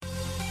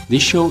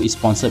This show is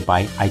sponsored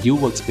by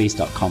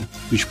idealworkspace.com,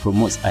 which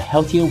promotes a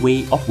healthier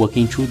way of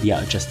working through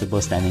their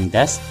adjustable standing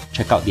desk.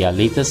 Check out their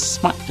latest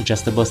smart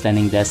adjustable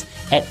standing desk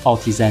at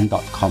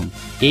altizen.com,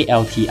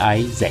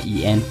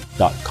 altizen.com.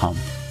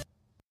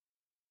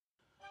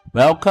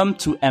 Welcome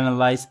to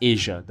Analyze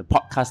Asia, the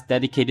podcast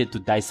dedicated to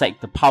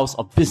dissect the pulse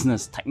of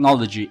business,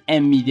 technology,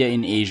 and media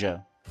in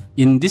Asia.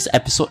 In this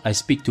episode, I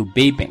speak to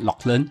Bei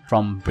McLaughlin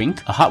from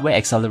Brink, a hardware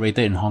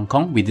accelerator in Hong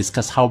Kong. We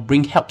discuss how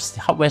Brink helps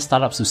hardware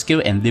startups to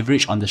scale and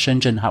leverage on the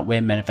Shenzhen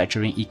hardware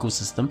manufacturing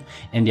ecosystem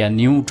and their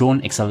new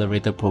drone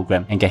accelerator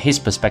program, and get his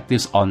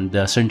perspectives on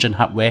the Shenzhen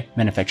hardware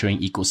manufacturing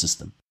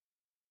ecosystem.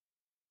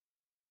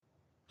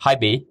 Hi,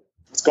 Bei.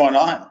 What's going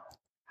on?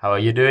 How are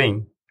you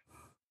doing?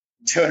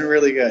 Doing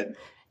really good.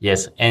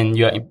 Yes, and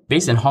you're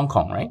based in Hong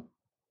Kong, right?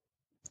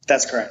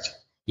 That's correct.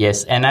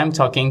 Yes, and I'm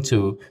talking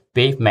to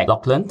Bei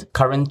McLaughlin,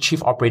 current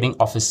Chief Operating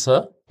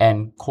Officer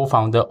and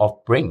co-founder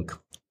of Brink,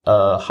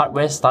 a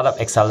hardware startup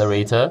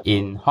accelerator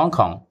in Hong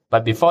Kong.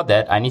 But before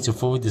that, I need to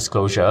full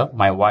disclosure.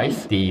 My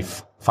wife, the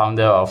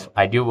founder of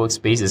Ideal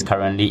Workspace, is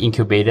currently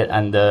incubated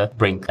under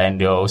Brink,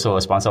 and they're also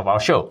a sponsor of our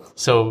show.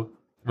 So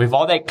with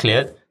all that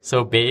cleared,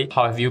 so Bei,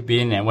 how have you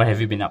been and what have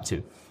you been up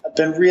to? I've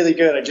been really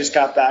good. I just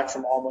got back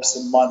from almost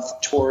a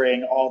month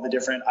touring all the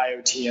different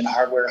IoT and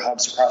hardware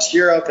hubs across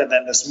Europe. And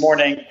then this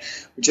morning,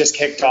 we just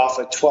kicked off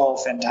with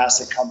 12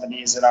 fantastic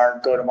companies in our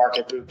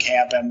go-to-market boot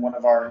camp and one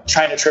of our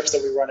China trips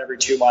that we run every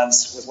 2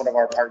 months with one of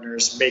our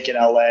partners, Make in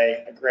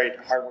LA, a great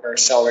hardware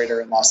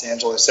accelerator in Los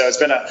Angeles. So it's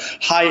been a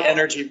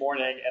high-energy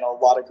morning and a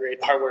lot of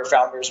great hardware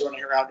founders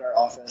running around our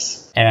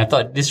office. And I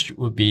thought this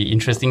would be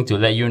interesting to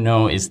let you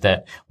know is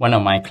that one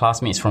of my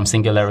classmates from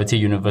Singularity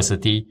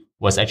University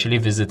was actually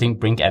visiting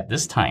Brink at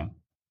this time.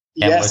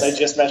 Yes, I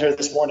just met her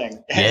this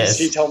morning. Yes.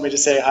 She told me to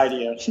say hi to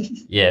you.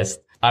 Yes.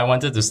 I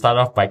wanted to start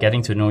off by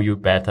getting to know you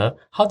better.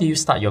 How did you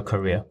start your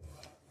career?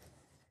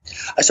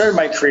 I started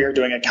my career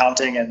doing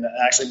accounting and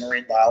actually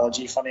marine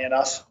biology, funny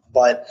enough.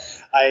 But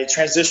I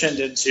transitioned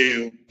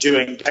into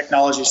doing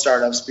technology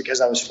startups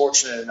because I was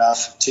fortunate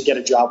enough to get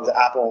a job with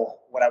Apple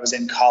when I was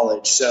in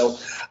college. So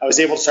I was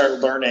able to start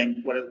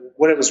learning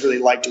what it was really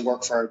like to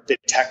work for a big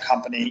tech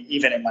company,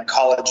 even in my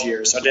college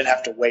years. So I didn't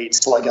have to wait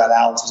till I got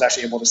out. So I was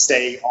actually able to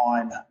stay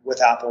on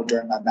with Apple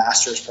during my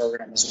master's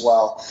program as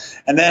well.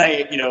 And then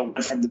I,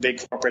 went from the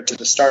big corporate to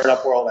the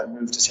startup world. I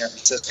moved to San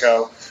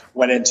Francisco,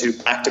 went into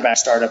back-to-back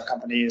startup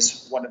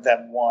companies. One of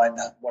them won,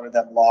 one of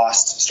them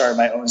lost. Started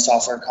my own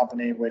software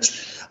company, which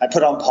I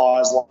put on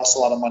pause, lost a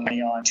lot of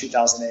money on in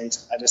 2008.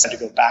 I decided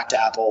to go back to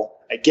Apple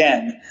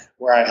again,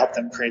 where I helped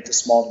them create the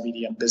small to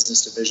medium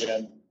business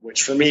division,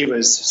 which for me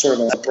was sort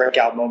of a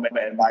breakout moment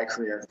in my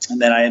career.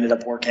 And then I ended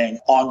up working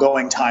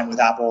ongoing time with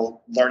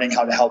Apple, learning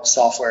how to help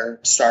software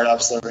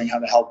startups, learning how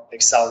to help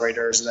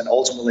accelerators, and then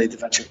ultimately the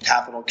venture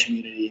capital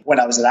community when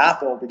I was at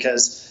Apple,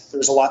 because there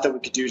was a lot that we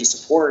could do to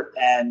support.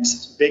 And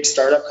big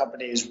startup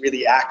companies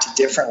really act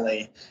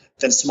differently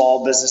than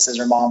small businesses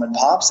or mom and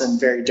pops, and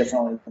very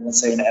differently than, let's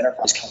say, an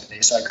enterprise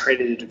company. So I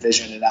created a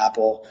division at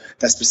Apple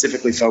that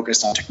specifically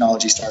focused on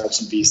technology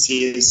startups and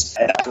VCs.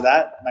 And after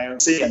that, my own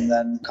C, and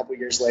then a couple of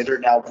years later,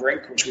 now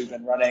Brink, which we've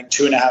been running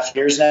 2.5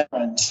 years now,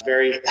 and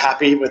very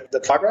happy with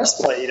the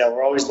progress. But,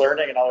 we're always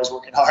learning and always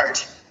working hard.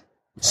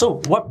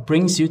 So what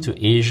brings you to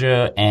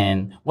Asia,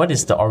 and what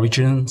is the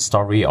origin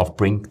story of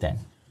Brink then?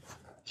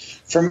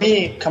 For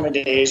me, coming to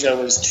Asia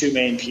was two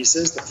main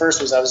pieces. The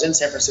first was I was in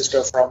San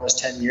Francisco for almost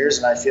 10 years,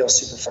 and I feel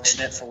super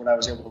fortunate for what I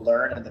was able to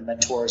learn and the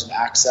mentors and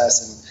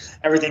access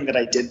and everything that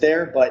I did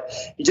there. But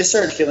it just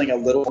started feeling a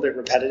little bit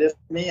repetitive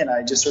for me, and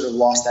I just sort of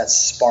lost that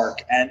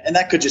spark. And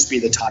that could just be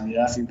the time.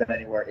 If you've been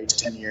anywhere 8 to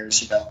 10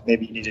 years,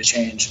 maybe you need a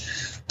change.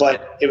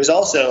 But it was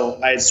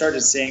also, I had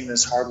started seeing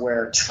this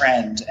hardware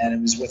trend, and it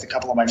was with a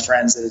couple of my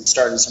friends that had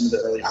started some of the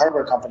early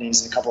hardware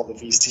companies and a couple of the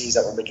VCs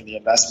that were making the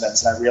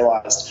investments. And I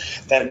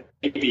realized that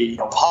maybe,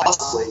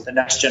 possibly the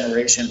next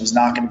generation was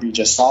not going to be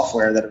just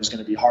software, that it was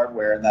going to be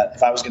hardware, and that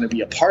if I was going to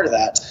be a part of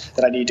that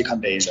I needed to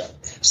come to Asia.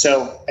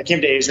 So I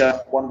came to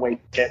Asia, one-way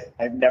ticket.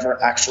 I've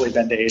never actually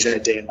been to Asia a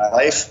day in my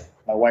life.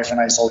 My wife and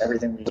I sold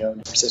everything we owned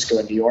in San Francisco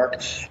and New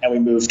York, and we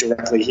moved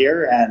directly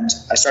here. And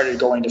I started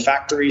going to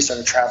factories,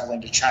 started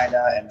traveling to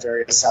China and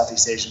various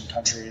Southeast Asian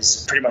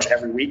countries pretty much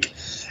every week.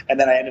 And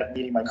then I ended up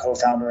meeting my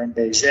co-founder in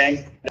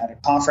Beijing at a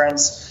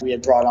conference. We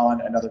had brought on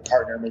another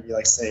partner maybe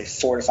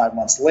 4 to 5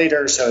 months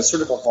later. So it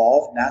sort of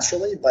evolved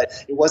naturally, but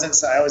it wasn't,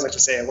 I always like to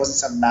say, it wasn't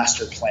some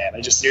master plan.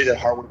 I just knew that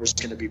hardware was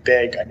going to be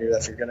big. I knew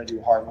that if you're going to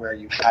do hardware,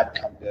 you had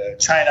to come to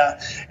China,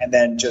 and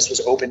then just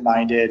was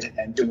open-minded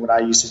and doing what I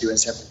used to do in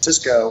San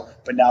Francisco,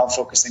 but now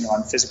focusing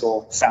on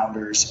physical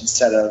founders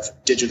instead of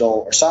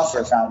digital or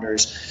software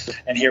founders.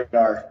 And here we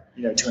are,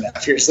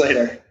 2.5 years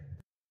later.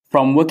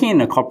 From working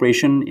in a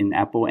corporation in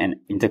Apple and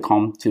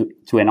Intercom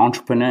to an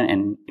entrepreneur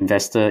and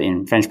investor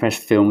in French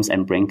Press Films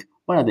and Brink,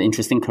 What are the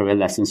interesting career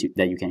lessons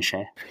that you can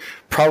share?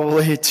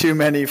 Probably too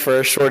many for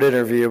a short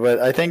interview, but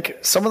I think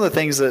some of the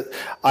things that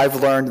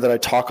I've learned that I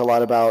talk a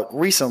lot about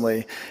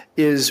recently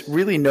is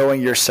really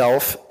knowing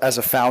yourself as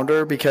a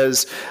founder,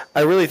 because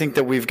I really think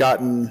that we've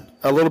gotten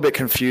a little bit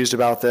confused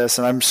about this,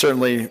 and I'm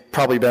certainly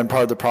probably been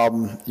part of the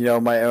problem,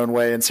 my own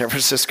way in San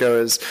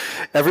Francisco, is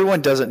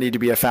everyone doesn't need to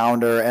be a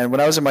founder. And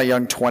when I was in my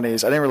young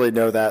 20s, I didn't really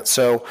know that.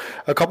 So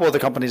a couple of the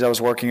companies I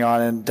was working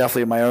on, and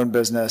definitely my own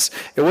business,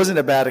 it wasn't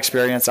a bad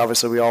experience.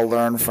 Obviously, we all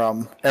learn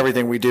from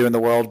everything we do in the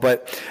world,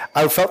 but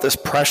I felt this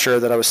pressure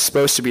that I was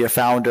supposed to be a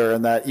founder,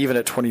 and that even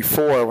at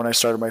 24, when I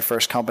started my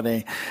first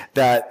company,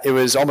 that it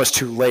was almost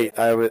too late.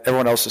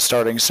 Everyone else was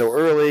starting so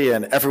early,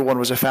 and everyone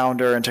was a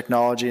founder in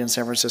technology in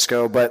San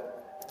Francisco. But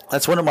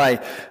that's one of my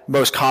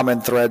most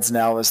common threads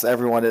now, is that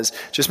everyone is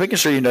just making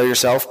sure you know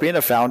yourself. Being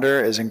a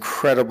founder is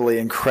incredibly,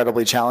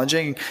 incredibly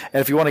challenging.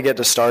 And if you want to get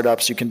into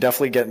startups, you can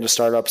definitely get into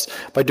startups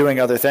by doing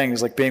other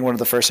things, like being one of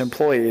the first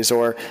employees,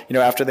 or,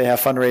 after they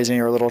have fundraising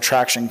or a little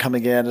traction,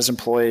 coming in as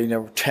employee,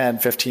 10,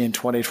 15,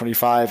 20,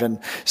 25, and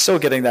still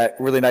getting that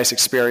really nice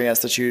experience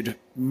that you'd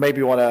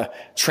maybe want to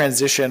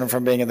transition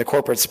from being in the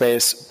corporate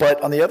space. But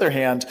on the other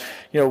hand,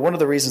 one of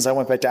the reasons I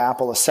went back to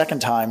Apple a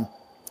second time,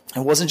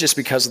 it wasn't just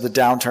because of the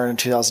downturn in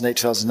 2008,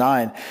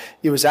 2009.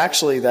 It was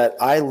actually that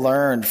I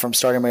learned from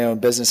starting my own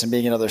business and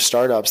being in other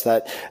startups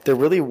that there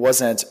really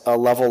wasn't a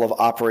level of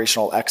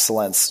operational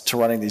excellence to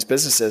running these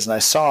businesses. And I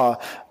saw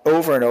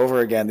over and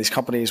over again, these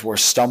companies were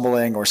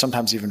stumbling or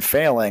sometimes even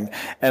failing.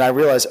 And I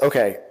realized,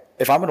 okay,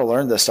 if I'm going to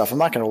learn this stuff, I'm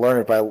not going to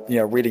learn it by,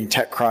 reading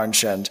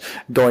TechCrunch and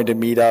going to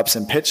meetups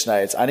and pitch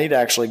nights. I need to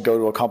actually go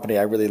to a company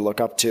I really look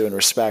up to and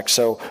respect.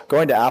 So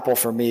going to Apple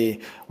for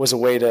me was a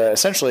way to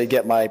essentially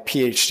get my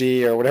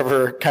PhD or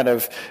whatever kind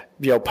of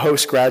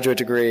postgraduate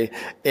degree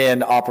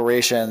in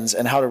operations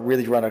and how to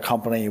really run a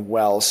company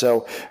well.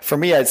 So for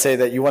me, I'd say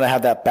that you want to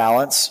have that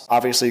balance.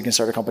 Obviously, you can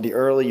start a company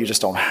early. You just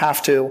don't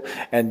have to.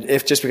 And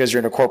if just because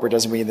you're in a corporate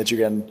doesn't mean that you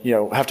can,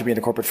 have to be in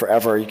a corporate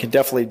forever. You can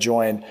definitely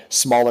join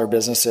smaller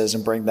businesses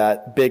and bring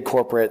that big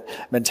corporate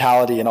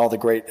mentality and all the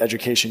great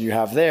education you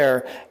have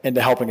there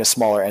into helping a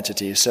smaller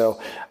entity.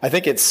 So I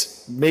think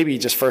it's maybe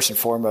just first and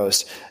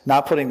foremost,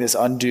 not putting this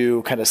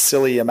undue kind of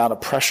silly amount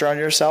of pressure on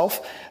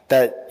yourself,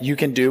 that you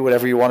can do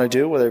whatever you want to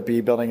do, whether it be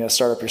building a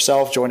startup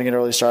yourself, joining an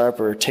early startup,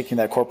 or taking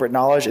that corporate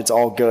knowledge. It's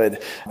all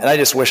good. And I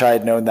just wish I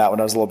had known that when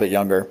I was a little bit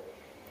younger.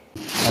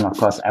 And of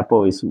course,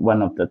 Apple is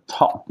one of the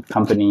top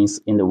companies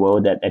in the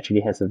world that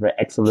actually has a very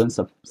excellent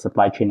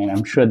supply chain. And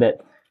I'm sure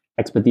that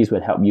expertise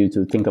would help you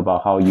to think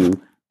about how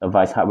you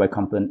advise hardware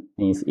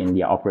companies in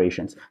their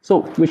operations.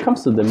 So, which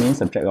comes to the main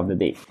subject of the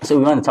day. So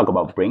we want to talk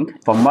about Brink.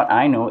 From what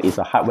I know, it's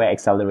a hardware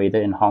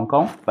accelerator in Hong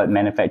Kong, but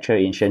manufactured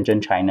in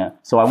Shenzhen, China.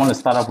 So I want to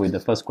start off with the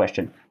first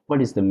question. What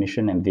is the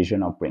mission and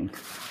vision of Brink?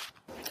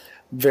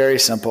 Very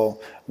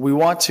simple. We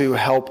want to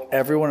help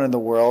everyone in the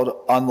world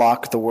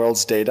unlock the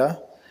world's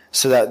data,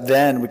 so that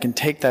then we can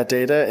take that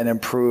data and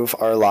improve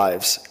our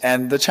lives.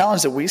 And the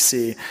challenge that we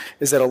see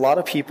is that a lot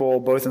of people,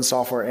 both in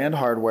software and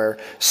hardware,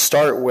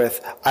 start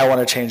with, I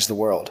want to change the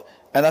world.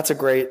 And that's a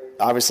great,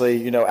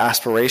 obviously,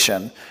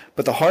 aspiration.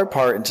 But the hard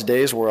part in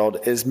today's world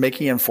is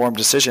making informed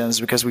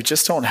decisions, because we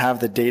just don't have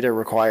the data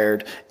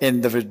required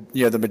in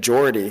the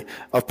majority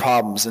of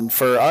problems. And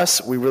for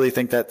us, we really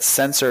think that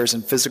sensors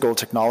and physical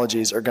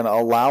technologies are going to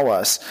allow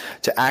us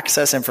to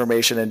access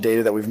information and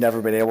data that we've never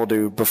been able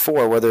to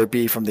before, whether it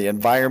be from the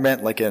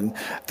environment, like in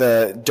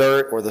the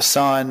dirt or the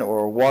sun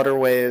or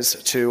waterways,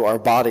 to our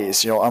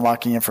bodies.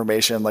 Unlocking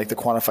information like the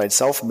quantified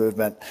self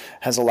movement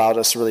has allowed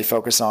us to really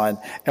focus on.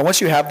 And once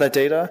you have that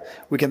data,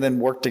 we can then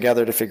work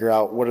together to figure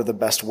out what are the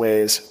best ways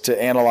to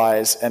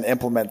analyze and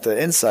implement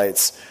the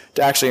insights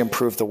to actually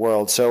improve the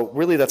world. So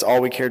really, that's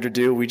all we care to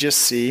do. We just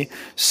see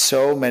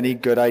so many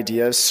good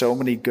ideas, so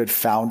many good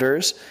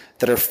founders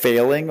that are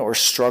failing or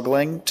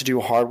struggling to do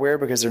hardware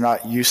because they're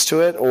not used to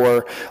it,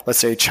 or let's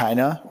say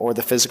China or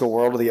the physical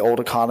world or the old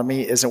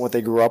economy isn't what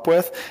they grew up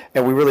with.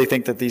 And we really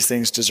think that these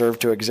things deserve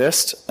to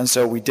exist. And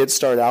so we did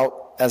start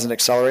out as an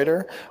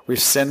accelerator. We've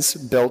since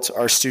built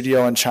our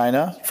studio in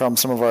China from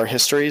some of our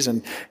histories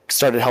and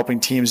started helping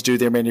teams do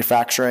their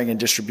manufacturing and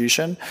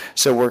distribution.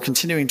 So we're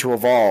continuing to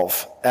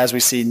evolve as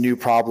we see new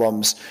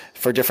problems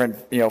for different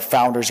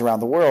founders around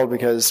the world,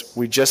 because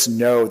we just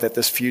know that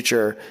this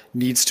future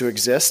needs to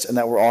exist and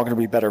that we're all going to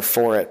be better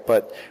for it.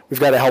 But we've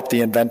got to help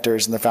the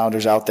inventors and the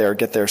founders out there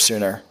get there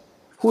sooner.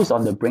 Who's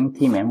on the Brink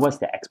team, and what's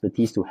the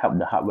expertise to help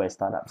the hardware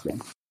startups then?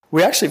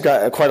 We actually have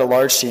got quite a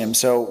large team.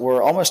 So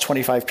we're almost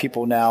 25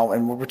 people now,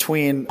 and we're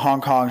between Hong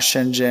Kong,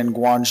 Shenzhen,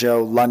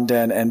 Guangzhou,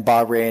 London, and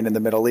Bahrain in the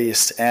Middle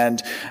East.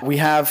 And we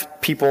have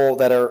people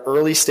that are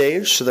early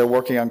stage, so they're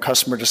working on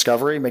customer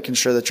discovery, making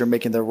sure that you're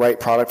making the right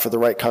product for the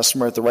right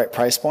customer at the right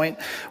price point.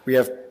 We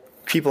have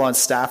people on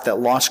staff that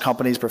launch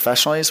companies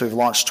professionally. So we've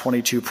launched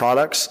 22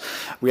 products.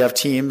 We have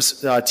team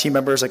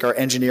members like our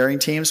engineering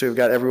team. So we've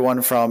got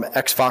everyone from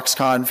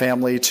ex-Foxconn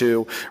family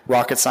to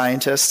rocket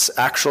scientists,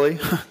 actually,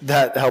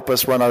 that help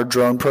us run our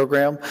drone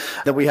program.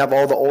 Then we have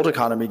all the old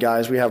economy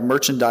guys. We have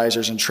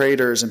merchandisers and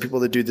traders and people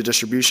that do the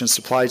distribution,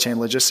 supply chain,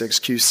 logistics,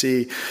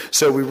 QC.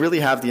 So we really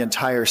have the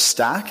entire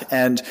stack.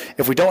 And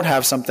if we don't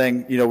have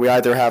something, we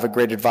either have a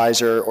great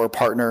advisor or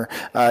partner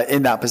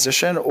in that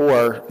position,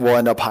 or we'll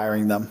end up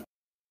hiring them.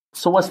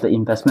 So what's the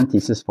investment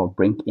thesis for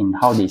Brink in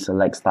how they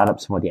select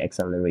startups for the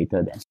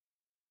accelerator then?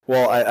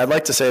 Well, I'd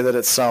like to say that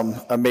it's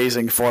some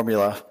amazing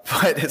formula,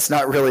 but it's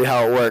not really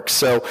how it works.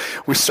 So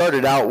we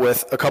started out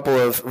with a couple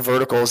of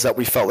verticals that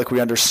we felt like we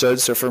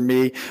understood. So for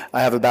me,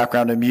 I have a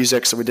background in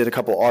music, so we did a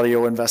couple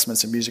audio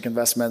investments and music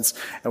investments,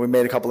 and we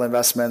made a couple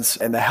investments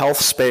in the health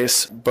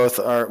space. Both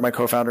my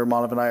co-founder,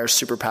 Manav, and I are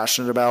super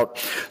passionate about.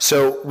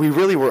 So we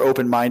really were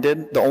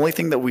open-minded. The only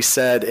thing that we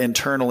said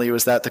internally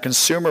was that the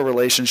consumer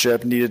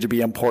relationship needed to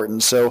be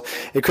important. So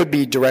it could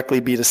be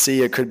directly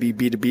B2C, it could be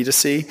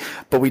B2B2C,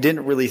 but we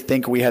didn't really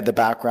think we had the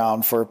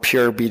background for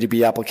pure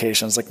B2B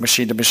applications like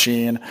machine to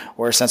machine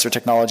or sensor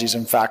technologies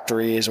in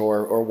factories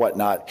or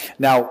whatnot.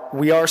 Now,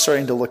 we are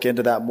starting to look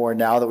into that more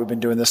now that we've been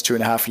doing this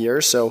 2.5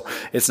 years. So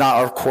it's not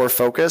our core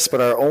focus,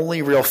 but our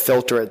only real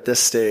filter at this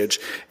stage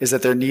is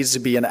that there needs to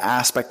be an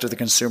aspect of the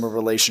consumer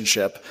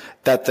relationship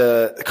that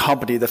the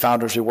company, the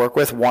founders we work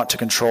with, want to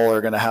control or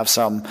are going to have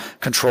some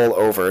control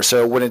over.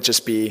 So it wouldn't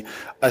just be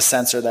a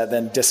sensor that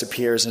then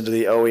disappears into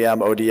the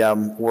OEM,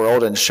 ODM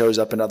world and shows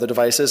up in other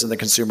devices and the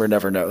consumer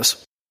never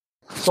knows.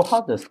 So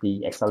how does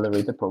the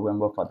accelerator program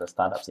work for the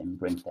startups in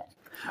Brink then?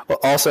 Well,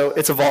 also,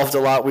 it's evolved a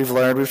lot. We've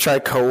learned. We've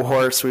tried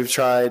cohorts. We've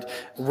tried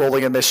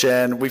rolling a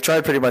mission. We've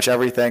tried pretty much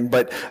everything.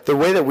 But the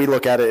way that we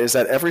look at it is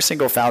that every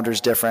single founder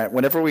is different.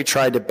 Whenever we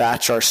tried to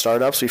batch our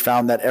startups, we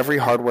found that every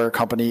hardware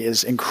company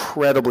is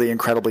incredibly,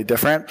 incredibly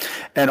different.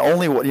 And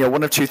only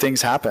one of two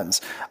things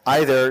happens.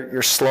 Either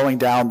you're slowing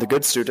down the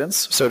good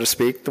students, so to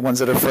speak, the ones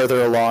that are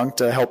further along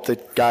to help the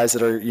guys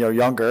that are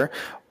younger,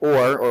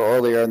 or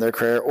earlier in their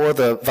career, or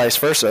the vice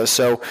versa.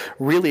 So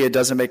really it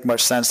doesn't make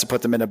much sense to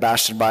put them in a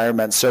batched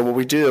environment. So what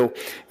we do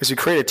is we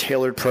create a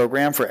tailored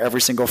program for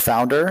every single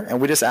founder, and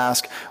we just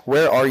ask,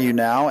 where are you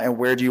now and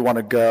where do you want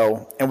to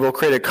go? And we'll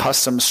create a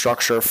custom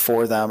structure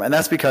for them. And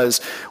that's because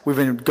we've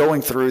been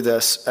going through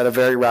this at a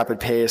very rapid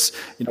pace.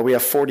 We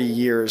have 40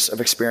 years of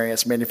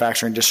experience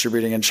manufacturing,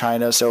 distributing in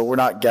China, so we're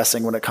not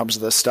guessing when it comes to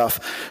this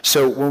stuff.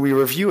 So when we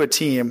review a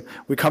team,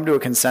 we come to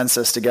a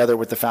consensus together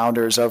with the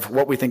founders of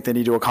what we think they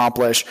need to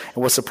accomplish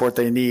and what support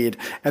they need.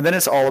 And then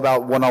it's all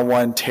about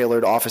one-on-one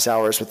tailored office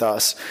hours with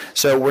us.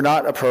 So we're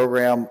not a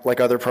program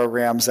like other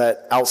programs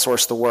that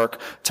outsource the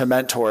work to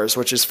mentors,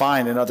 which is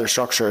fine in other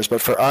structures.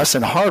 But for us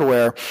in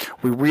hardware,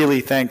 we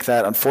really think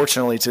that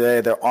unfortunately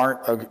today there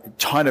aren't a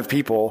ton of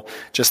people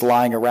just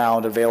lying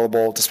around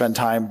available to spend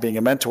time being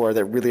a mentor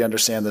that really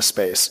understand this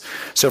space.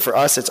 So for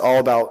us, it's all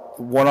about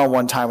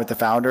one-on-one time with the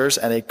founders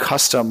and a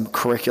custom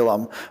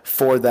curriculum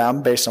for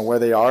them based on where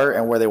they are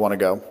and where they want to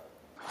go.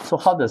 So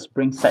how does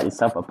Brink set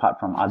itself apart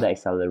from other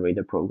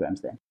accelerator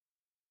programs then?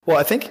 Well,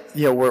 I think,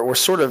 we're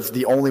sort of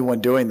the only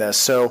one doing this.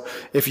 So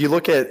if you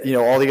look at,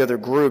 all the other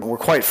groups, we're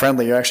quite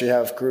friendly. You actually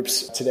have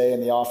groups today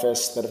in the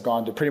office that have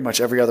gone to pretty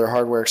much every other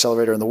hardware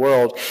accelerator in the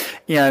world.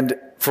 And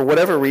for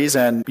whatever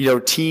reason,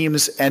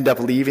 teams end up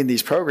leaving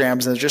these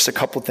programs and there's just a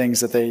couple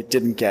things that they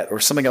didn't get or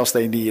something else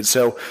they need.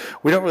 So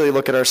we don't really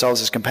look at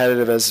ourselves as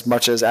competitive as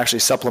much as actually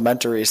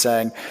supplementary,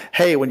 saying,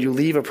 hey, when you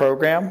leave a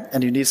program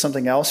and you need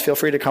something else, feel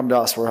free to come to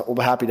us. We'll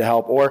be happy to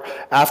help. Or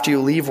after you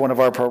leave one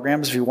of our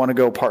programs, if you want to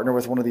go partner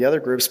with one of the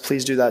other groups,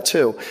 please do that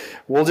too.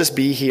 We'll just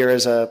be here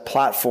as a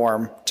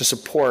platform to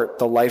support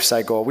the life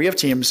cycle. We have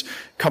teams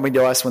coming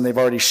to us when they've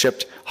already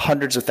shipped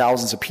hundreds of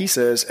thousands of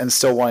pieces and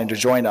still wanting to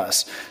join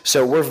us.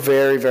 So we're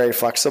very, very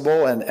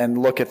flexible and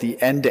look at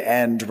the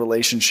end-to-end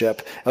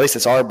relationship. At least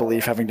it's our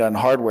belief, having done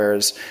hardware,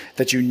 is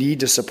that you need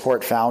to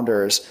support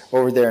founders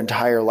over their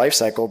entire life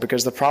cycle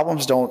because the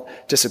problems don't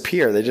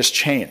disappear. They just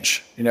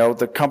change.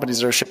 The companies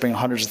that are shipping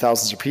hundreds of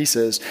thousands of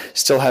pieces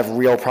still have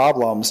real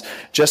problems,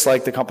 just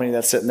like the company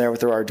that's sitting there with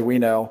their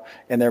Arduino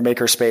in their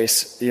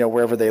makerspace,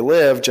 wherever they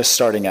live, just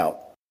starting out.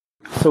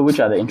 So which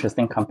are the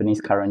interesting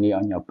companies currently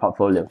on your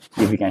portfolio,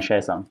 if you can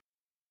share some?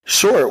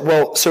 Sure.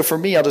 Well, so for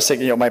me, I'll just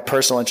take, my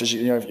personal interest.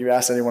 If you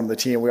ask anyone on the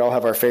team, we all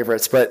have our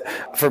favorites. But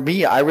for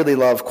me, I really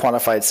love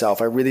Quantified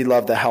Self. I really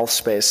love the health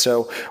space.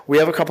 So we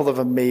have a couple of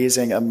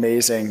amazing,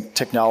 amazing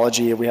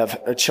technology. We have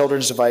a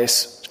children's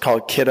device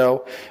called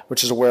Kiddo,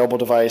 which is a wearable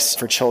device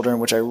for children,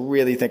 which I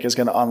really think is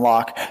going to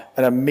unlock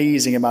an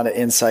amazing amount of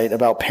insight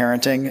about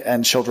parenting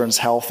and children's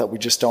health that we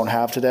just don't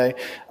have today.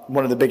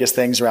 One of the biggest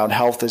things around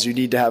health is you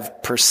need to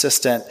have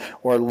persistent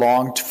or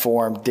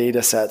long-form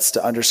data sets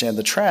to understand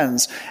the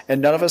trends, and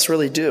none of us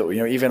really do.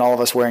 Even all of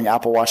us wearing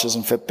Apple Watches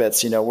and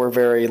Fitbits, we're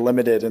very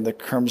limited in the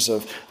terms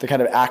of the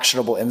kind of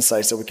actionable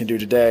insights that we can do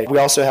today. We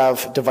also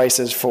have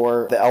devices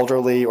for the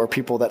elderly or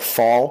people that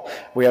fall.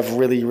 We have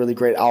really, really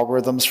great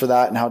algorithms for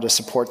that and how to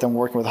support support them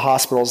working with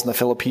hospitals in the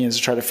Philippines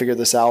to try to figure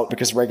this out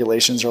because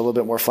regulations are a little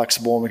bit more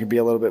flexible and we can be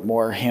a little bit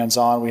more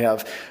hands-on. We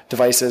have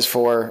devices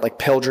for like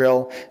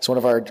PillDrill. It's one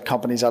of our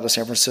companies out of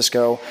San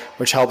Francisco,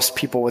 which helps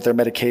people with their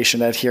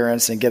medication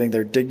adherence and getting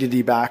their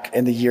dignity back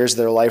in the years of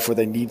their life where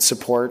they need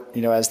support,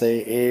 as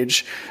they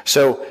age.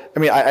 So,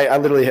 I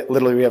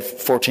literally, we have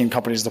 14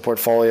 companies in the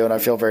portfolio, and I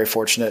feel very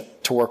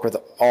fortunate to work with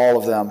all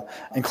of them,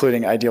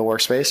 including Ideal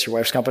Workspace, your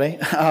wife's company.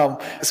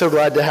 So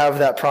glad to have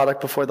that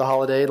product before the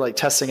holiday, like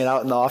testing it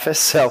out in the office.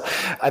 So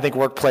I think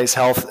workplace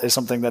health is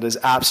something that is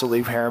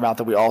absolutely paramount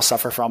that we all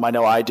suffer from. I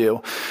know I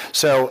do.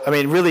 So,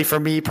 really for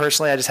me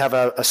personally, I just have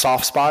a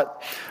soft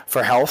spot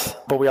for health,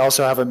 but we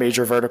also have a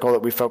major vertical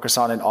that we focus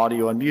on in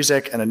audio and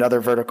music and another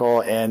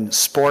vertical in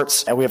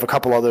sports. And we have a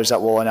couple others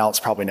that we'll announce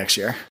probably next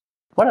year.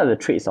 What are the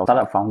traits of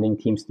startup founding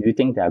teams do you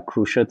think that are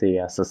crucial to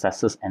their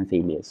successes and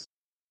failures?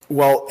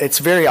 Well, it's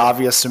very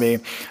obvious to me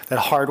that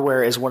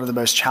hardware is one of the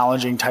most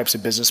challenging types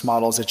of business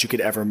models that you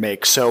could ever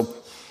make. So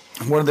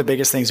one of the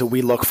biggest things that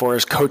we look for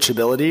is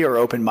coachability or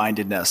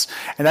open-mindedness.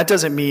 And that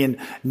doesn't mean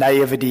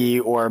naivety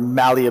or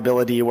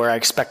malleability where I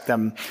expect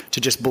them to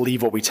just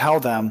believe what we tell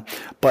them.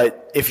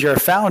 But if you're a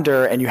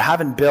founder and you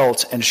haven't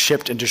built and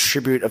shipped and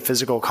distribute a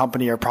physical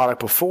company or product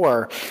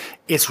before,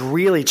 it's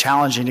really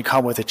challenging to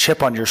come with a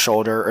chip on your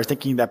shoulder or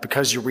thinking that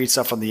because you read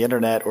stuff on the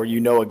internet or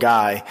a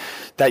guy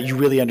that you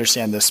really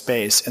understand this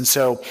space. And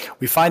so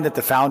we find that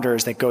the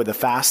founders that go the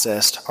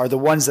fastest are the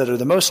ones that are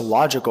the most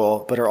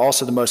logical, but are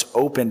also the most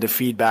open to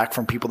feedback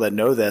from people that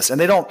know this. And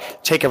they don't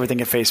take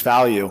everything at face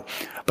value,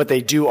 but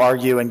they do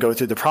argue and go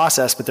through the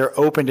process, but they're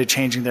open to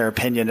changing their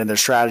opinion and their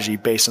strategy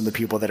based on the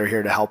people that are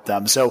here to help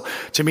them. So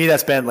to me,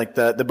 that's been like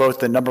both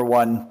the number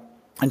one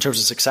in terms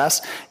of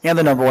success and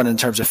the number one in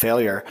terms of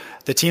failure.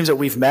 The teams that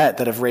we've met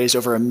that have raised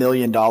over $1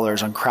 million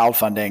on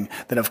crowdfunding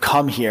that have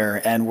come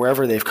here and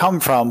wherever they've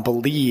come from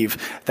believe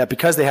that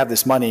because they have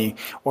this money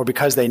or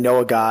because they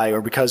know a guy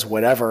or because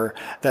whatever,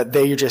 that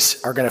they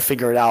just are going to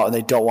figure it out and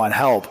they don't want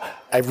help.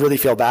 I really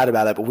feel bad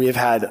about it, but we have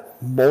had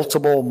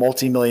multiple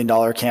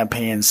multi-million-dollar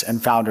campaigns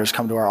and founders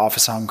come to our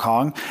office in Hong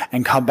Kong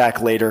and come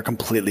back later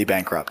completely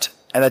bankrupt.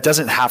 And that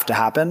doesn't have to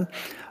happen.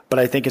 But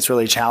I think it's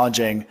really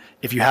challenging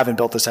if you haven't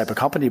built this type of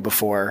company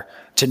before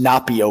to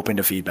not be open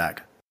to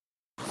feedback.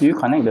 Do you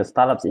connect the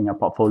startups in your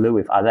portfolio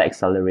with other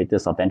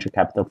accelerators or venture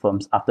capital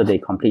firms after they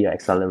complete your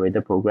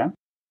accelerator program?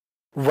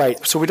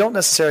 Right. So we don't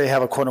necessarily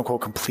have a quote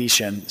unquote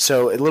completion.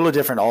 So a little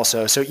different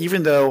also. So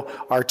even though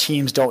our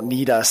teams don't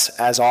need us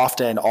as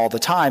often all the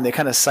time, they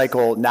kind of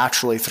cycle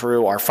naturally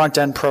through our front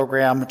end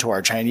program to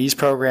our Chinese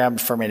program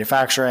for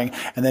manufacturing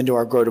and then to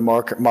our go to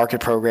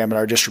market program and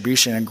our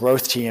distribution and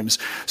growth teams.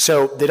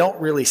 So they don't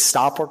really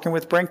stop working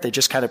with Brink. They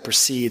just kind of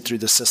proceed through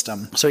the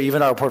system. So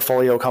even our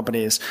portfolio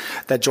companies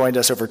that joined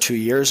us over 2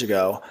 years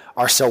ago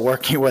are still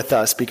working with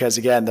us because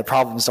again, the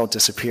problems don't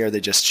disappear. They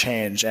just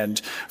change. And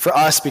for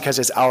us, because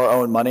it's our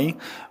own money,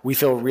 we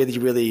feel really,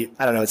 really,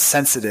 it's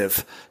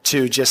sensitive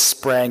to just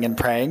spraying and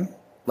praying.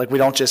 Like we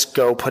don't just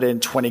go put in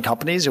 20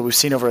 companies. We've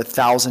seen over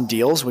 1,000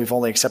 deals. We've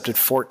only accepted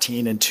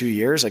 14 in 2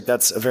 years. Like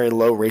that's a very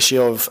low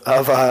ratio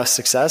of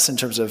success in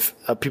terms of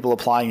people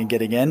applying and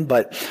getting in.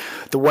 But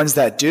the ones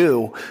that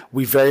do,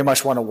 we very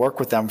much want to work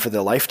with them for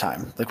their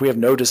lifetime. Like we have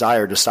no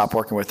desire to stop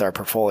working with our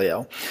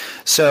portfolio.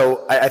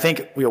 So I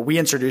think we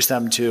introduce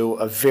them to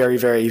a very,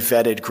 very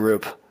vetted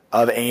group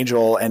of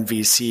angel and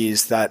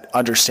VCs that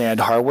understand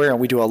hardware. And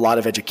we do a lot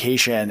of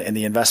education in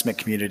the investment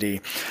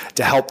community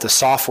to help the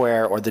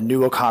software or the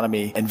new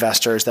economy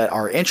investors that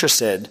are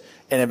interested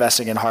in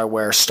investing in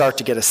hardware start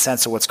to get a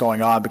sense of what's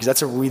going on, because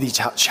that's a really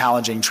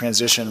challenging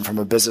transition from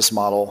a business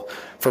model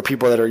for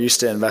people that are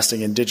used to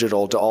investing in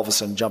digital to all of a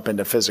sudden jump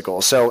into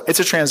physical. So it's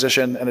a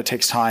transition and it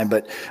takes time,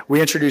 but we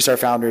introduce our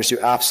founders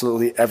to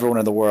absolutely everyone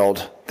in the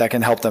world that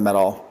can help them at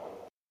all.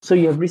 So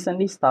you have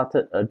recently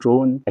started a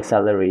drone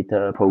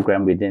accelerator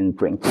program within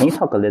Brink. Can you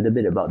talk a little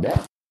bit about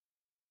that?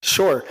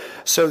 Sure.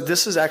 So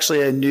this is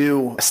actually a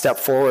new step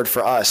forward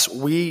for us.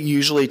 We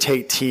usually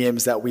take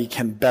teams that we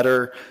can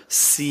better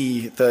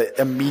see the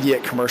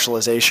immediate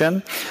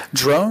commercialization.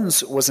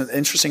 Drones was an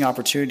interesting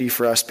opportunity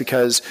for us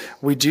because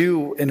we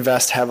do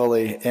invest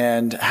heavily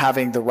in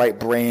having the right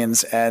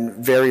brains and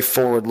very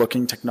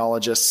forward-looking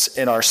technologists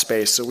in our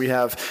space. So we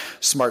have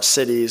smart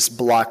cities,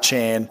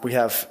 blockchain. We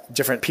have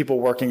different people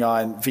working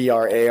on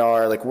VR,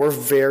 AR. Like we're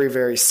very,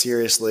 very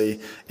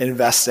seriously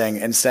investing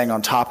and staying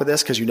on top of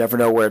this because you never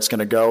know where it's going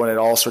to go. And it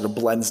all sort of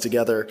blends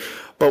together.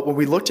 But when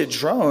we looked at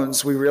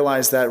drones, we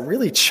realized that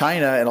really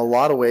China in a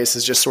lot of ways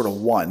is just sort of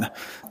won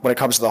when it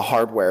comes to the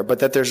hardware, but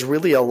that there's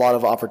really a lot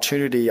of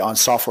opportunity on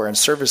software and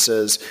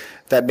services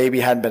that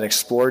maybe hadn't been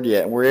explored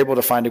yet. And we're able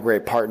to find a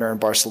great partner in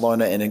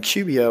Barcelona and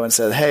Incubio and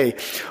said, hey,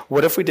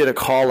 what if we did a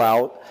call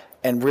out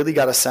and really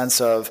got a sense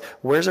of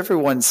where's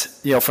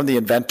everyone's, from the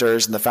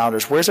inventors and the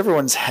founders, where's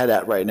everyone's head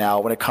at right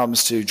now when it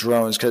comes to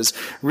drones? Because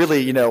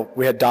really,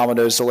 we had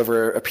Domino's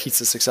deliver a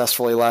pizza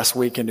successfully last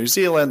week in New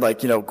Zealand,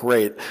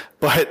 great.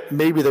 But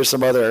maybe there's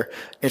some other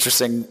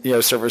interesting,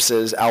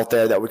 services out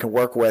there that we can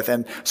work with.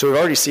 And so we've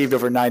already received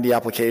over 90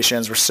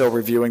 applications. We're still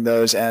reviewing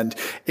those, and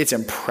it's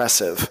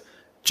impressive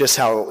just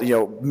how,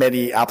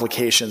 many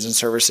applications and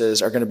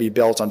services are going to be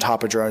built on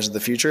top of drones in the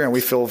future. And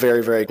we feel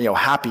very, very,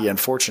 happy and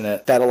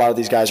fortunate that a lot of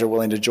these guys are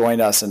willing to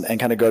join us and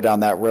kind of go down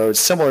that road,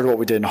 similar to what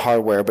we did in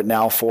hardware, but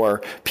now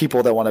for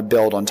people that want to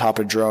build on top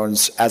of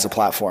drones as a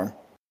platform.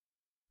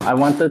 I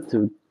wanted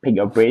to pick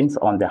your brains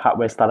on the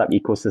hardware startup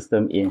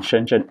ecosystem in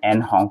Shenzhen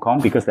and Hong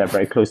Kong because they're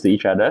very close to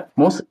each other.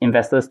 Most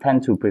investors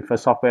tend to prefer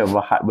software over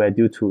hardware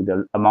due to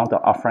the amount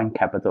of upfront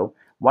capital.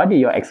 Why did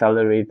your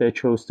accelerator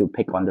choose to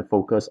pick on the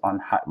focus on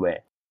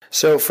hardware?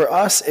 So for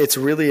us, it's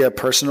really a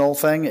personal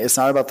thing. It's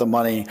not about the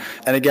money.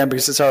 And again,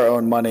 because it's our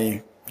own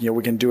money,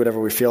 we can do whatever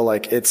we feel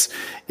like.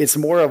 It's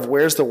more of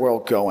where's the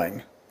world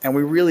going? And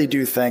we really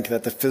do think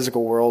that the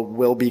physical world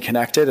will be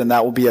connected, and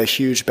that will be a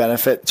huge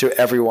benefit to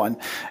everyone,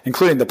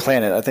 including the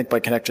planet. I think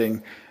by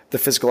connecting the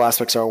physical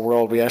aspects of our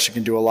world, we actually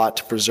can do a lot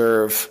to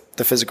preserve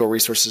the physical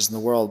resources in the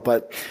world.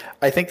 But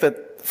I think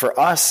that for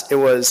us, it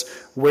was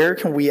where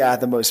can we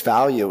add the most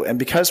value? And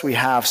because we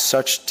have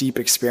such deep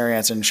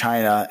experience in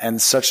China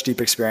and such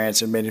deep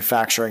experience in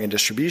manufacturing and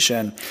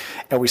distribution,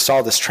 and we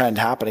saw this trend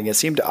happening, it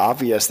seemed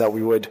obvious that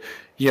we would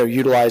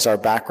utilize our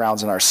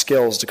backgrounds and our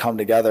skills to come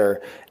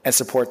together and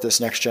support this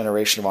next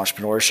generation of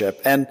entrepreneurship.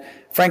 And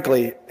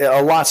frankly,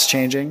 a lot's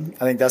changing.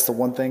 I think that's the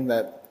one thing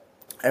that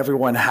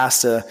everyone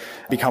has to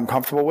become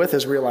comfortable with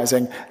is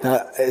realizing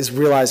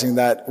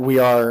that we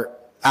are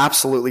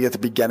absolutely at the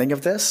beginning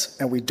of this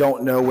and we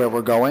don't know where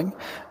we're going.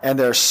 And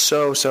there's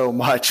so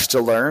much to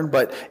learn.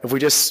 But if we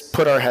just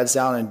put our heads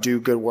down and do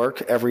good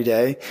work every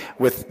day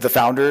with the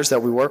founders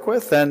that we work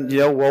with, then,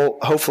 we'll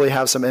hopefully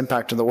have some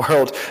impact in the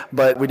world.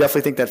 But we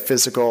definitely think that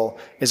physical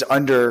is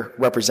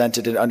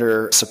underrepresented and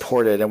under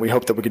supported. And we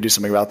hope that we can do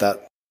something about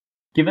that.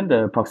 Given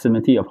the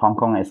proximity of Hong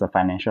Kong as a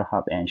financial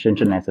hub and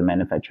Shenzhen as a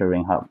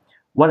manufacturing hub,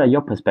 what are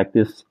your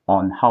perspectives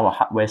on how a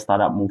hardware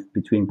startup moves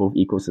between both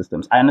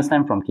ecosystems? I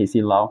understand from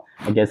Casey Lau,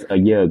 I guess a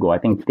year ago, I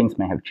think things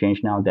may have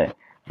changed now that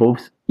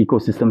both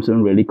ecosystems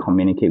don't really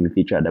communicate with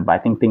each other. But I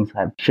think things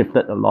have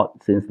shifted a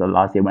lot since the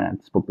last year when I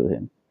spoke to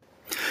him.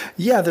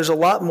 Yeah, there's a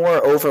lot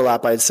more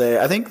overlap, I'd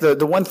say. I think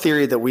the one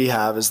theory that we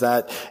have is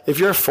that if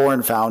you're a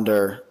foreign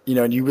founder,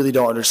 and you really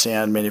don't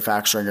understand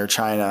manufacturing or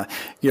China,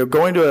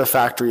 going to a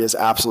factory is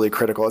absolutely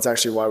critical. It's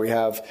actually why we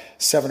have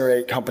 7 or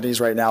 8 companies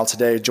right now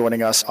today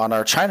joining us on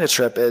our China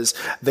trip is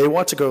they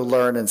want to go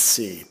learn and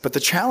see. But the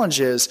challenge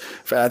is,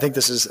 I think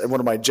this is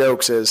one of my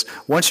jokes, is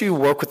once you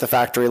work with the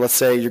factory, let's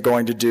say you're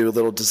going to do a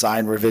little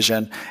design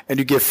revision and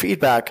you give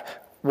feedback,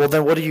 well,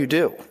 then what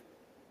do?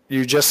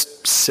 You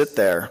just sit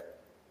there.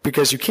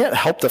 Because you can't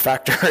help the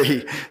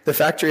factory. The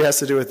factory has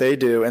to do what they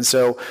do. And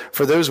so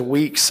for those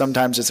weeks,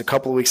 sometimes it's a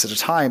couple of weeks at a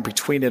time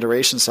between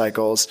iteration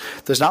cycles,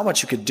 there's not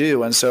much you could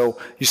do. And so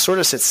you sort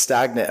of sit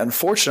stagnant.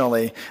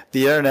 Unfortunately,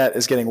 the internet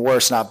is getting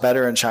worse, not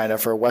better in China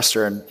for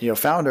Western,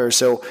 founders.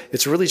 So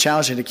it's really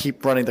challenging to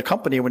keep running the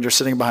company when you're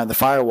sitting behind the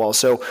firewall.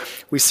 So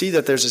we see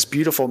that there's this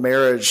beautiful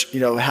marriage,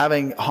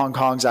 having Hong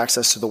Kong's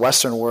access to the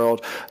Western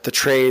world, the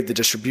trade, the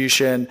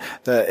distribution,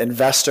 the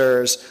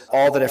investors,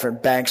 all the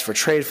different banks for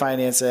trade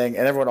financing,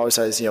 and everyone always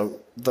says,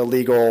 the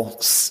legal,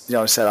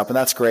 setup, and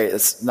that's great.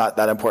 It's not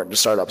that important to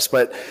startups,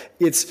 but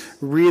it's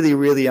really,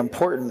 really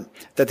important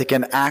that they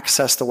can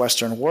access the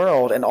Western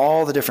world and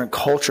all the different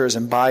cultures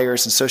and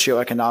buyers and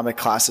socioeconomic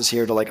classes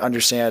here to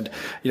understand,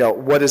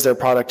 what is their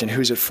product and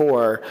who's it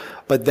for.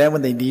 But then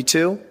when they need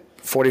to,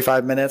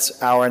 45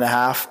 minutes, hour and a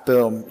half,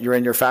 boom, you're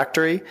in your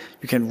factory.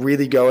 You can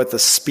really go at the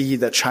speed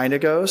that China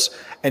goes,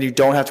 and you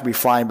don't have to be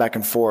flying back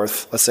and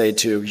forth, let's say,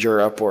 to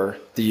Europe or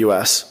the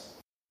US.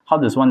 How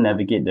does one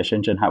navigate the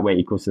Shenzhen hardware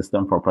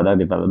ecosystem for product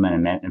development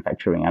and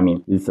manufacturing? I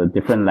mean, it's a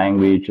different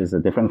language, it's a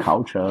different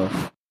culture.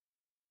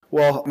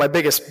 Well, my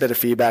biggest bit of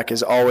feedback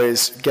is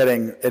always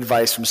getting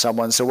advice from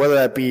someone. So whether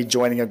that be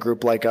joining a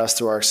group like us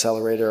through our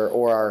accelerator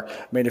or our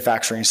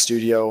manufacturing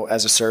studio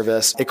as a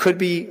service, it could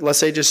be, let's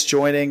say, just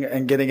joining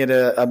and getting in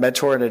a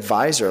mentor and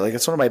advisor.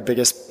 That's one of my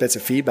biggest bits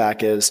of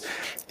feedback is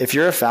if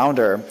you're a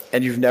founder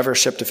and you've never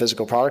shipped a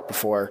physical product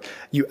before,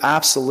 you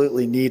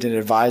absolutely need an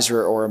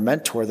advisor or a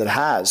mentor that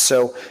has.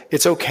 So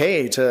it's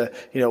okay to,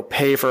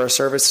 pay for a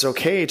service. It's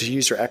okay to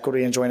use your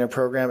equity and join a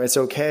program. It's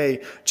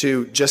okay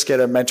to just get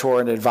a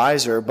mentor and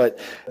advisor. But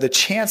the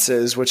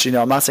chances, which,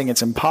 I'm not saying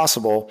it's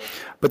impossible,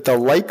 but the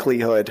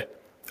likelihood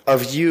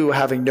of you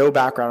having no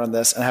background in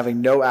this and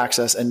having no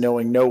access and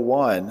knowing no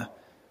one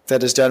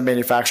that has done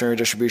manufacturing or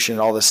distribution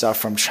and all this stuff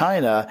from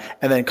China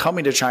and then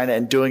coming to China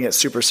and doing it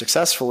super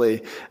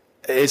successfully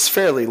is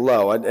fairly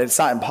low. It's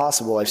not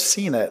impossible. I've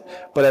seen it,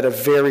 but at a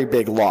very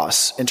big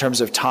loss in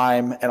terms of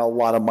time and a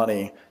lot of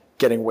money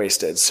getting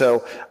wasted.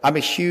 So I'm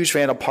a huge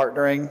fan of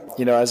partnering.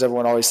 As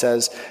everyone always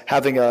says,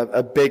 having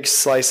a big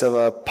slice of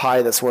a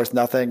pie that's worth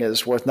nothing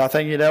is worth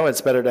nothing. It's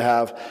better to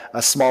have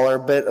a smaller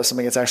bit of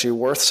something that's actually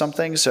worth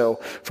something. So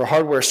for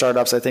hardware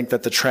startups, I think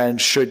that the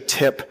trend should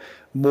tip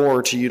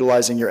more to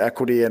utilizing your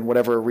equity and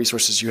whatever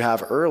resources you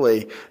have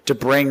early to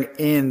bring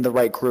in the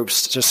right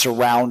groups to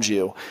surround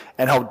you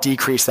and help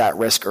decrease that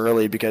risk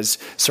early, because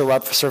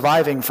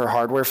surviving for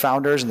hardware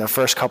founders in the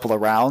first couple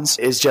of rounds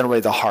is generally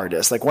the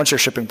hardest. Like once you're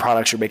shipping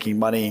products, you're making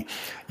money,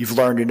 you've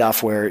learned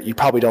enough where you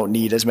probably don't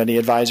need as many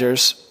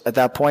advisors at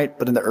that point.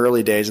 But in the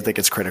early days, I think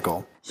it's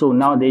critical. So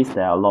nowadays,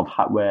 there are a lot of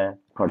hardware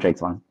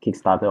projects on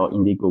Kickstarter or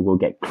Indiegogo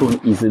get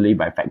cloned easily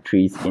by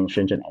factories in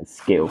Shenzhen at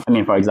scale. I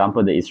mean, for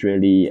example, the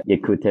Israeli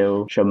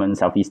Yekutiel Sherman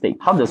selfie stick.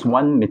 How does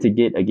one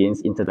mitigate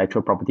against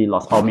intellectual property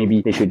loss? Or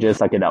maybe they should just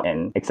suck it up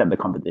and accept the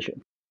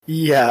competition?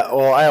 Yeah,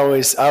 well, I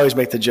always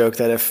make the joke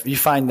that if you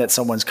find that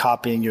someone's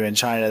copying you in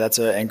China, that's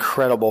an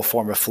incredible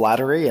form of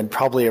flattery and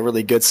probably a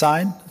really good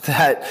sign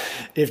that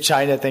if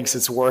China thinks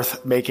it's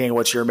worth making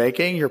what you're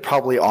making, you're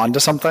probably onto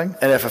something.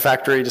 And if a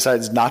factory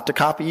decides not to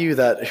copy you,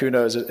 that who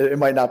knows, it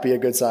might not be a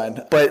good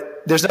sign.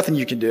 But there's nothing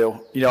you can do.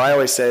 You know, I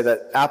always say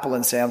that Apple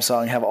and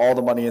Samsung have all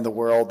the money in the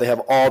world. They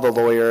have all the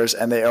lawyers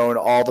and they own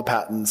all the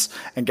patents.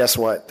 And guess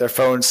what? Their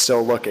phones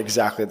still look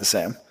exactly the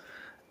same.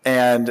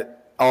 And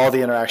all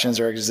the interactions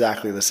are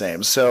exactly the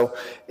same. So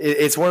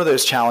it's one of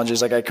those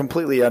challenges. Like I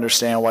completely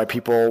understand why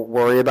people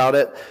worry about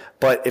it.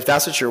 But if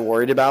that's what you're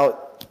worried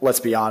about, let's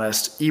be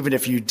honest, even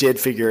if you did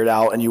figure it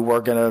out and you were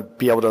going to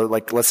be able to,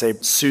 like, let's say,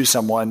 sue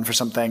someone for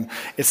something,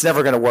 it's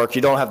never going to work.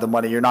 You don't have the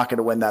money. You're not going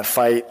to win that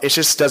fight. It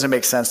just doesn't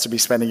make sense to be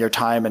spending your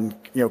time and,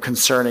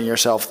 concerning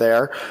yourself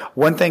there.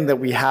 One thing that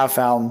we have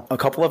found, a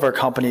couple of our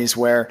companies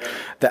where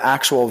the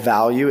actual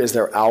value is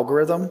their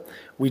algorithm,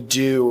 we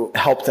do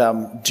help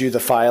them do the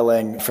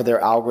filing for their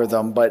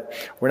algorithm, but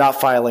we're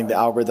not filing the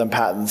algorithm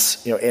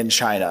patents, in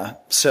China.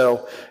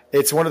 So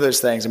it's one of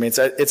those things. I mean,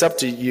 it's up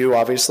to you,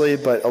 obviously,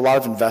 but a lot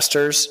of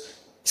investors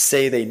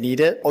say they need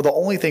it. Well, the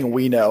only thing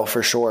we know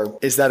for sure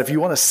is that if you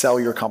want to sell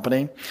your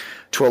company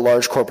to a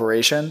large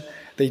corporation,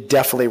 they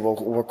definitely will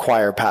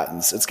require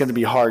patents. It's going to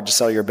be hard to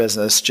sell your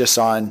business just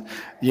on,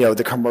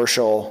 the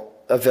commercial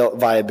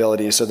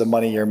viability. So the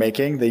money you're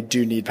making, they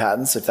do need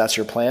patents if that's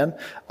your plan.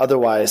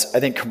 Otherwise, I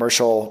think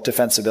commercial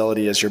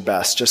defensibility is your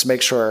best. Just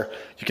make sure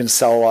you can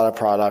sell a lot of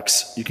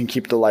products. You can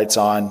keep the lights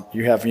on.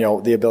 You have,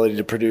 the ability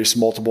to produce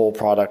multiple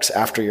products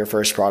after your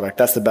first product.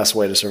 That's the best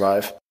way to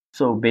survive.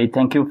 So, Bei,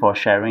 thank you for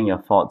sharing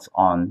your thoughts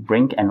on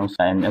Brink and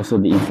also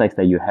the insights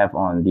that you have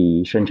on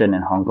the Shenzhen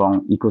and Hong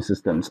Kong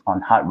ecosystems on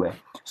hardware.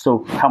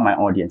 So, tell my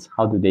audience,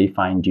 how do they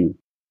find you?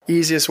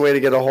 Easiest way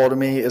to get a hold of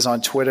me is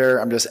on Twitter.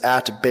 I'm just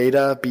at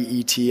Beta,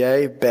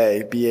 B-E-T-A,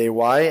 Bei,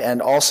 B-A-Y,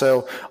 and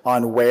also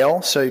on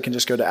Whale. So you can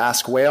just go to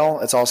Ask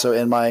Whale. It's also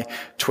in my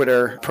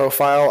Twitter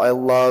profile. I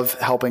love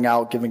helping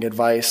out, giving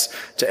advice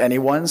to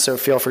anyone. So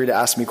feel free to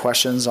ask me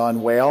questions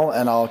on Whale,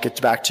 and I'll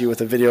get back to you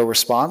with a video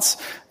response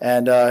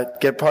and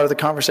get part of the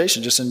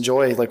conversation. Just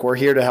enjoy. Like, we're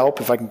here to help.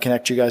 If I can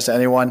connect you guys to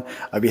anyone,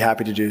 I'd be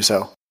happy to do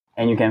so.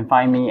 And you can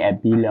find me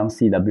at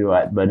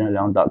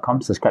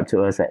bleongcw@bernardleong.com. Subscribe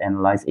to us at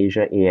Analyze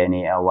Asia,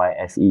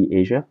 ANALYSE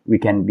Asia. We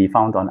can be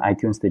found on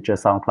iTunes, Stitcher,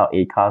 SoundCloud,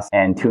 Acast,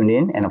 and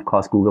TuneIn, and of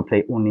course, Google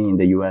Play only in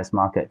the US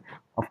market.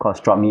 Of course,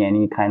 drop me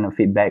any kind of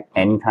feedback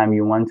anytime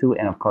you want to.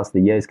 And of course,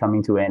 the year is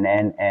coming to an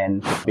end.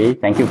 And Bei,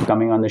 thank you for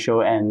coming on the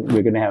show. And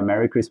we're going to have a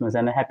Merry Christmas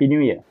and a Happy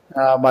New Year.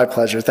 My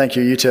pleasure. Thank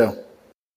you. You too.